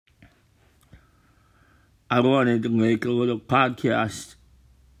I wanted to make a little podcast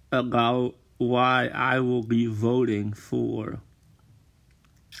about why I will be voting for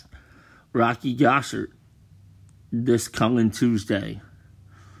Rocky Gossard this coming Tuesday.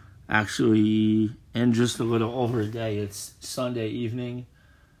 Actually, in just a little over a day. It's Sunday evening,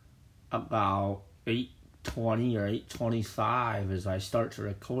 about 8:20 or 8:25 as I start to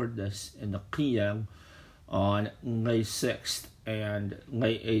record this in the PM on May 6th, and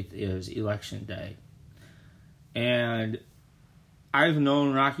May 8th is election day. And I've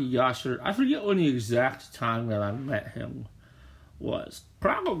known Rocky Gossard, I forget when the exact time that I met him was.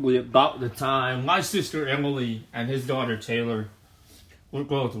 Probably about the time my sister Emily and his daughter Taylor were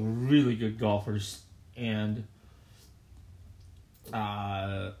both really good golfers. And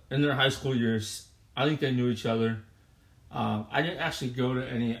in their high school years, I think they knew each other. I didn't actually go to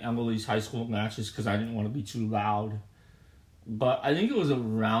any of Emily's high school matches because I didn't want to be too loud. But I think it was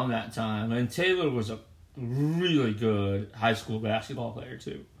around that time. And Taylor was a really good high school basketball player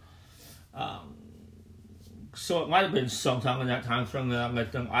too. So it might have been sometime in that time frame that I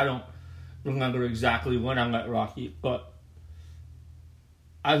met them. I don't remember exactly when I met Rocky, but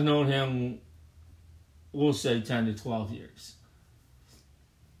I've known him, we'll say 10 to 12 years.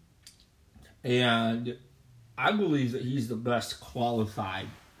 And I believe that he's the best qualified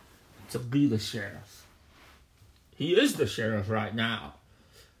to be the sheriff. He is the sheriff right now.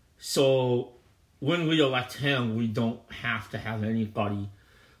 So when we elect him, we don't have to have anybody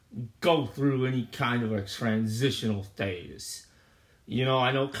go through any kind of a transitional phase. You know,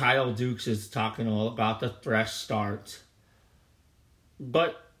 I know Kyle Dukes is talking all about the fresh start.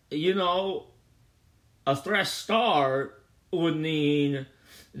 But, you know, a fresh start would mean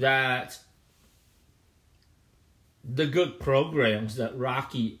that the good programs that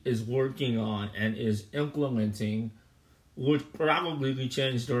Rocky is working on and is implementing would probably be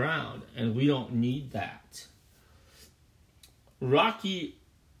changed around, and we don't need that. Rocky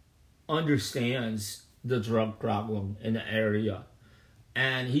understands the drug problem in the area,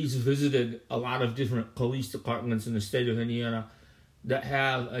 and he's visited a lot of different police departments in the state of Indiana that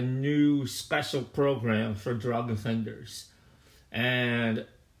have a new special program for drug offenders. And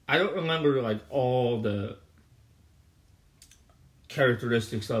I don't remember like all the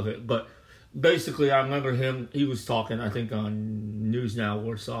characteristics of it, but basically I remember he was talking, I think on News Now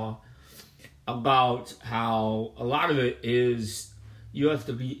Warsaw, about how a lot of it is you have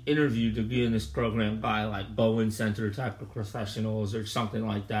to be interviewed to be in this program by like Bowen Center type of professionals or something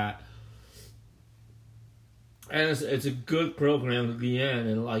like that. And it's a good program to be in,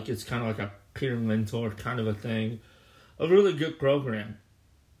 and like it's kind of like a peer mentor kind of a thing. A really good program.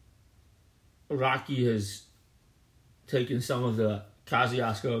 Rocky has taken some of the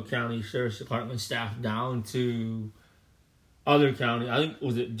Kosciuszko County Sheriff's Department staff down to other counties. I think,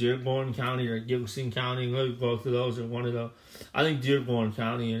 was it Dearborn County or Gibson County? Maybe both of those or one of those. I think Dearborn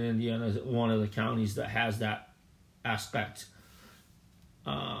County in Indiana is one of the counties that has that aspect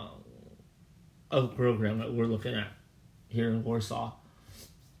of the program that we're looking at here in Warsaw.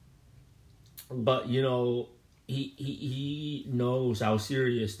 But, you know, he knows how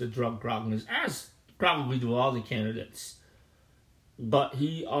serious the drug problem is, as probably do all the candidates. But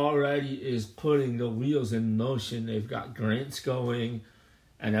he already is putting the wheels in motion. They've got grants going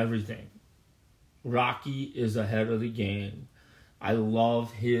and everything. Rocky is ahead of the game. I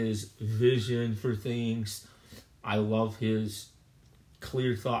love his vision for things. I love his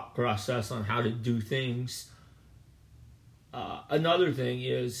clear thought process on how to do things. Another thing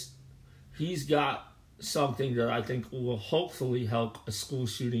is he's got something that I think will hopefully help a school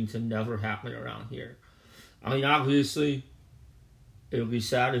shooting to never happen around here. I mean, obviously, it would be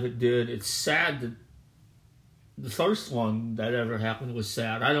sad if it did. It's sad that the first one that ever happened was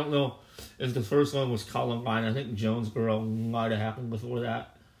sad. I don't know if the first one was Columbine. I think Jonesboro might have happened before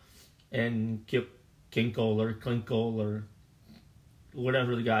that. And Kip Kinkle or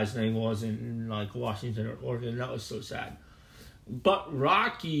whatever the guy's name was in like Washington or Oregon. That was so sad. But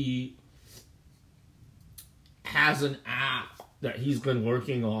Rocky has an app that he's been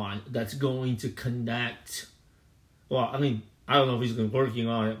working on that's going to connect. Well, I mean, I don't know if he's been working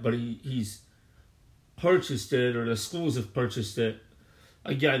on it, but he's purchased it, or the schools have purchased it.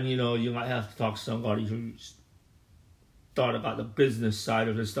 Again, you know, you might have to talk to somebody who's thought about the business side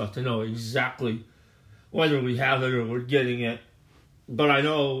of this stuff to know exactly whether we have it or we're getting it. But I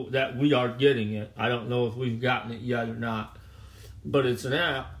know that we are getting it. I don't know if we've gotten it yet or not. But it's an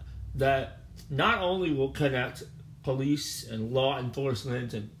app that not only will connect police and law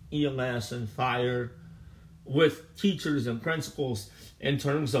enforcement and EMS and fire with teachers and principals in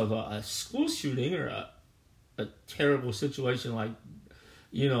terms of a school shooting or a terrible situation like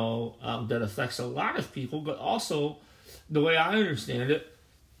that affects a lot of people. But also, the way I understand it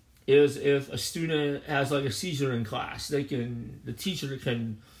is if a student has like a seizure in class, the teacher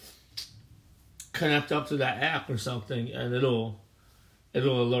can connect up to that app or something, and it'll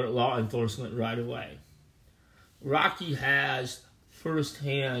alert law enforcement right away. Rocky has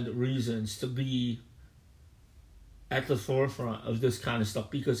firsthand reasons to be at the forefront of this kind of stuff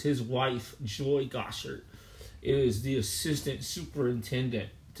because his wife, Joy Goshert, is the assistant superintendent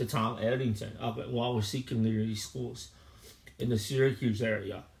to Tom Eddington up at Wawasee Community Schools in the Syracuse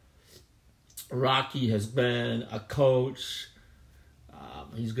area. Rocky has been a coach.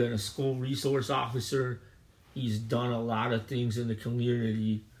 He's been a school resource officer. He's done a lot of things in the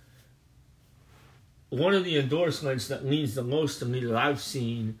community. One of the endorsements that means the most to me that I've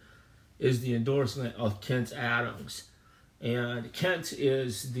seen is the endorsement of Kent Adams. And Kent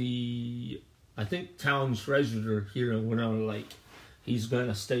is I think, town treasurer here in Winona Lake. He's been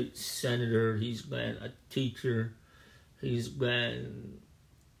a state senator. He's been a teacher. He's been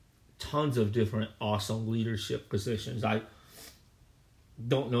tons of different awesome leadership positions. I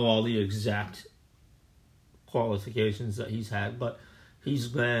don't know all the exact qualifications that he's had, but he's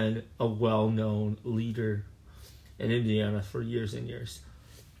been a well-known leader in Indiana for years and years.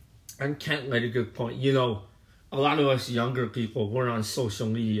 And Kent made a good point. A lot of us younger people, we're on social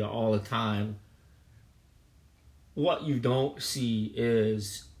media all the time. What you don't see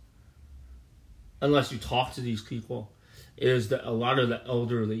is, unless you talk to these people, is that a lot of the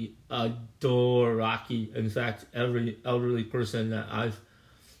elderly adore Rocky. In fact, every elderly person that I've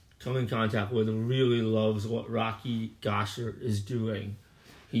come in contact with really loves what Rocky Goshert is doing.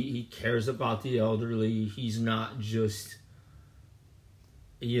 He cares about the elderly. He's not just,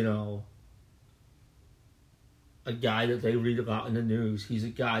 a guy that they read about in the news. He's a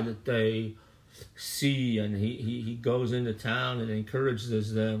guy that they see, and he goes into town and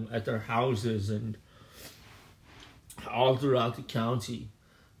encourages them at their houses and all throughout the county.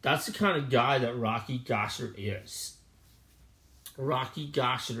 That's the kind of guy that Rocky Goshert is. Rocky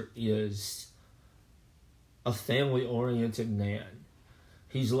Goshert is a family-oriented man.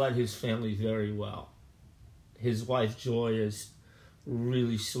 He's led his family very well. His wife, Joy, is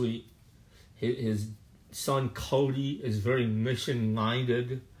really sweet. His son, Cody, is very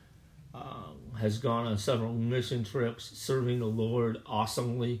mission-minded. Has gone on several mission trips, serving the Lord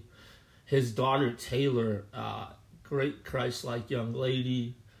awesomely. His daughter, Taylor, great Christ-like young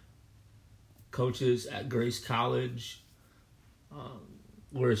lady, coaches at Grace College,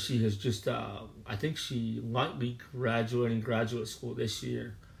 where she has just, I think she might be graduating graduate school this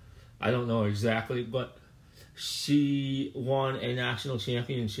year. I don't know exactly, but she won a national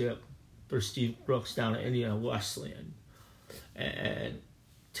championship for Steve Brooks down at Indiana Wesleyan. And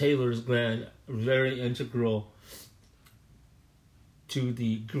Taylor's been very integral to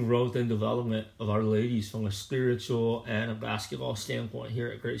the growth and development of our ladies from a spiritual and a basketball standpoint here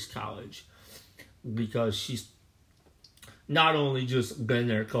at Grace College, because she's not only just been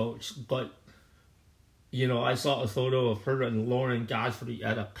their coach, but I saw a photo of her and Lauren Godfrey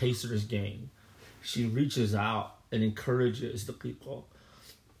at a Pacers game. She reaches out and encourages the people,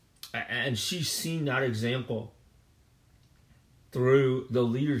 and she's seen that example through the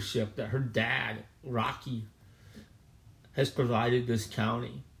leadership that her dad, Rocky, has provided this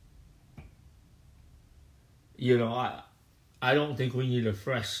county. I don't think we need a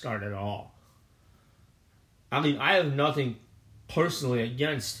fresh start at all. I mean, I have nothing personally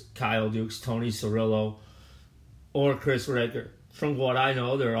against Kyle Dukes, Tony Cirillo, or Chris Raker. From what I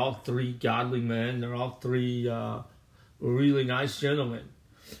know, they're all three godly men. They're all three really nice gentlemen.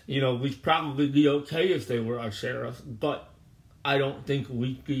 We'd probably be okay if they were our sheriff, but I don't think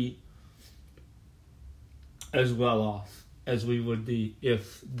we'd be as well off as we would be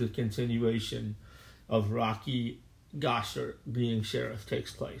if the continuation of Rocky Goshert being sheriff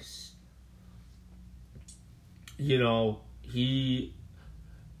takes place.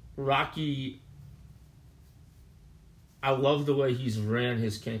 Rocky, I love the way he's run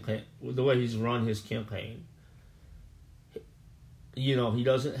his campaign. He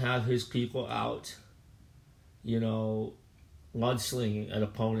doesn't have his people out, mudslinging at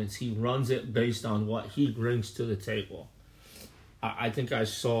opponents. He runs it based on what he brings to the table. I think I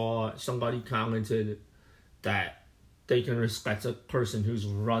saw somebody commented that they can respect a person who's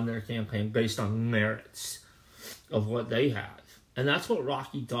run their campaign based on merits of what they have. And that's what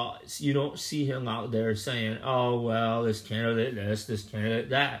Rocky does. You don't see him out there saying, oh, well, this candidate this candidate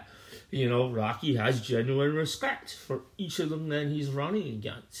that. Rocky has genuine respect for each of the men he's running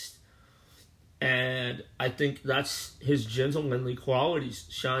against. And I think that's his gentlemanly qualities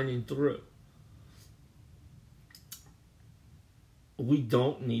shining through. we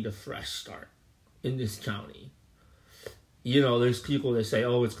don't need a fresh start in this county. You know, there's people that say,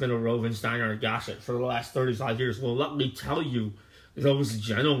 oh, it's been a Rovenstein or a Gossett for the last 35 years. Well, let me tell you, those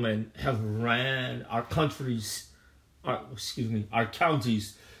gentlemen have ran our counties.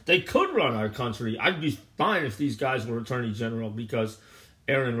 They could run our country. I'd be fine if these guys were Attorney General, because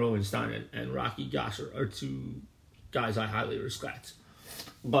Aaron Rovenstein and Rocky Gossett are two guys I highly respect.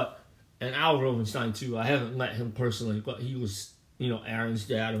 And Al Rovenstein too. I haven't met him personally, but he was, Aaron's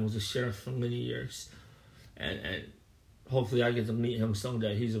dad and was a sheriff for many years. And hopefully I get to meet him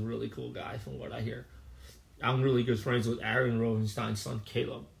someday. He's a really cool guy from what I hear. I'm really good friends with Aaron Rovenstein's son,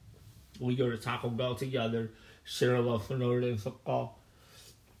 Caleb. We go to Taco Bell together, share a love for Notre Dame football.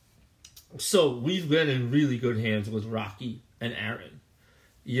 So we've been in really good hands with Rocky and Aaron,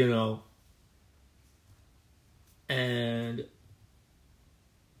 and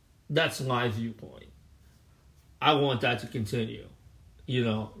that's my viewpoint. I want that to continue.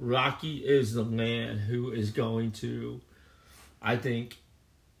 Rocky is the man who is going to, I think,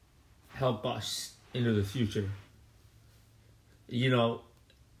 help us into the future.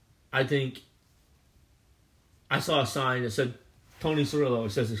 I think I saw a sign that said, Tony Cirillo,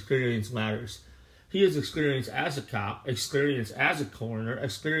 it says experience matters. He has experience as a cop, experience as a coroner,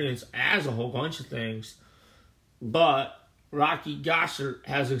 experience as a whole bunch of things. But Rocky Gossett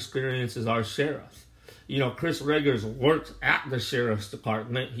has experience as our sheriff. Chris Reggers worked at the sheriff's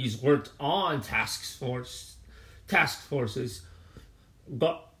department. He's worked on task forces.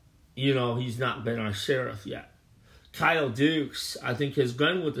 But, he's not been our sheriff yet. Kyle Dukes, I think, has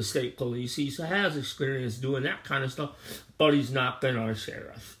been with the state police. He has experience doing that kind of stuff, but he's not been our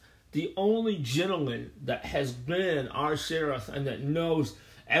sheriff. The only gentleman that has been our sheriff and that knows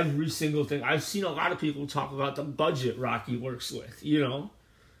every single thing. I've seen a lot of people talk about the budget Rocky works with,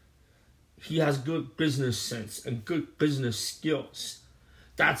 He has good business sense and good business skills.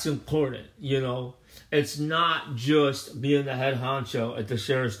 That's important, It's not just being the head honcho at the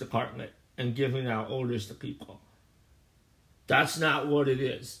sheriff's department and giving out orders to people. That's not what it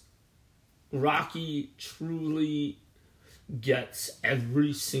is. Rocky truly gets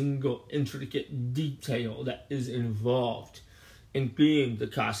every single intricate detail that is involved in being the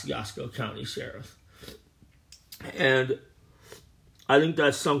Kosciuszko County Sheriff. And I think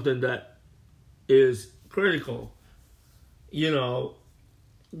that's something that is critical,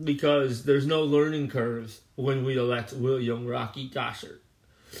 because there's no learning curve when we elect William Rocky Gossett.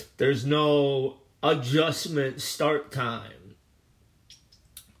 There's no adjustment start time.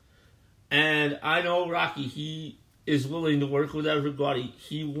 And I know Rocky, he is willing to work with everybody.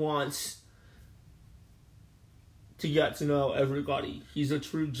 He wants to get to know everybody. He's a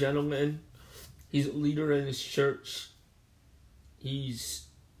true gentleman. He's a leader in his church. He's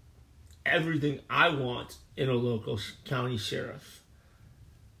everything I want in a local county sheriff.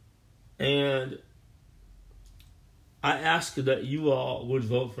 And I ask that you all would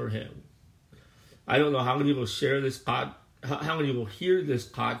vote for him. I don't know how many people how many will hear this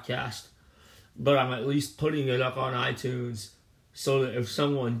podcast, but I'm at least putting it up on iTunes so that if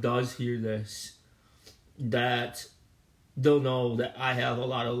someone does hear this, that they'll know that I have a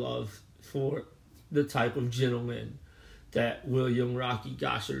lot of love for the type of gentleman that William Rocky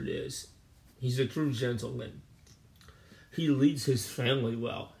Gossett is. He's a true gentleman. He leads his family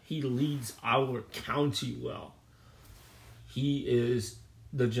well. He leads our county well. He is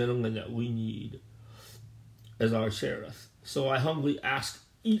the gentleman that we need as our sheriff. So I humbly ask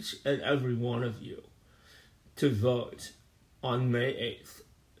each and every one of you to vote on May 8th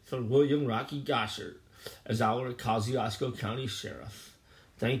for William Rocky Gossett as our Kosciuszko County Sheriff.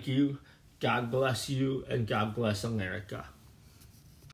 Thank you, God bless you, and God bless America.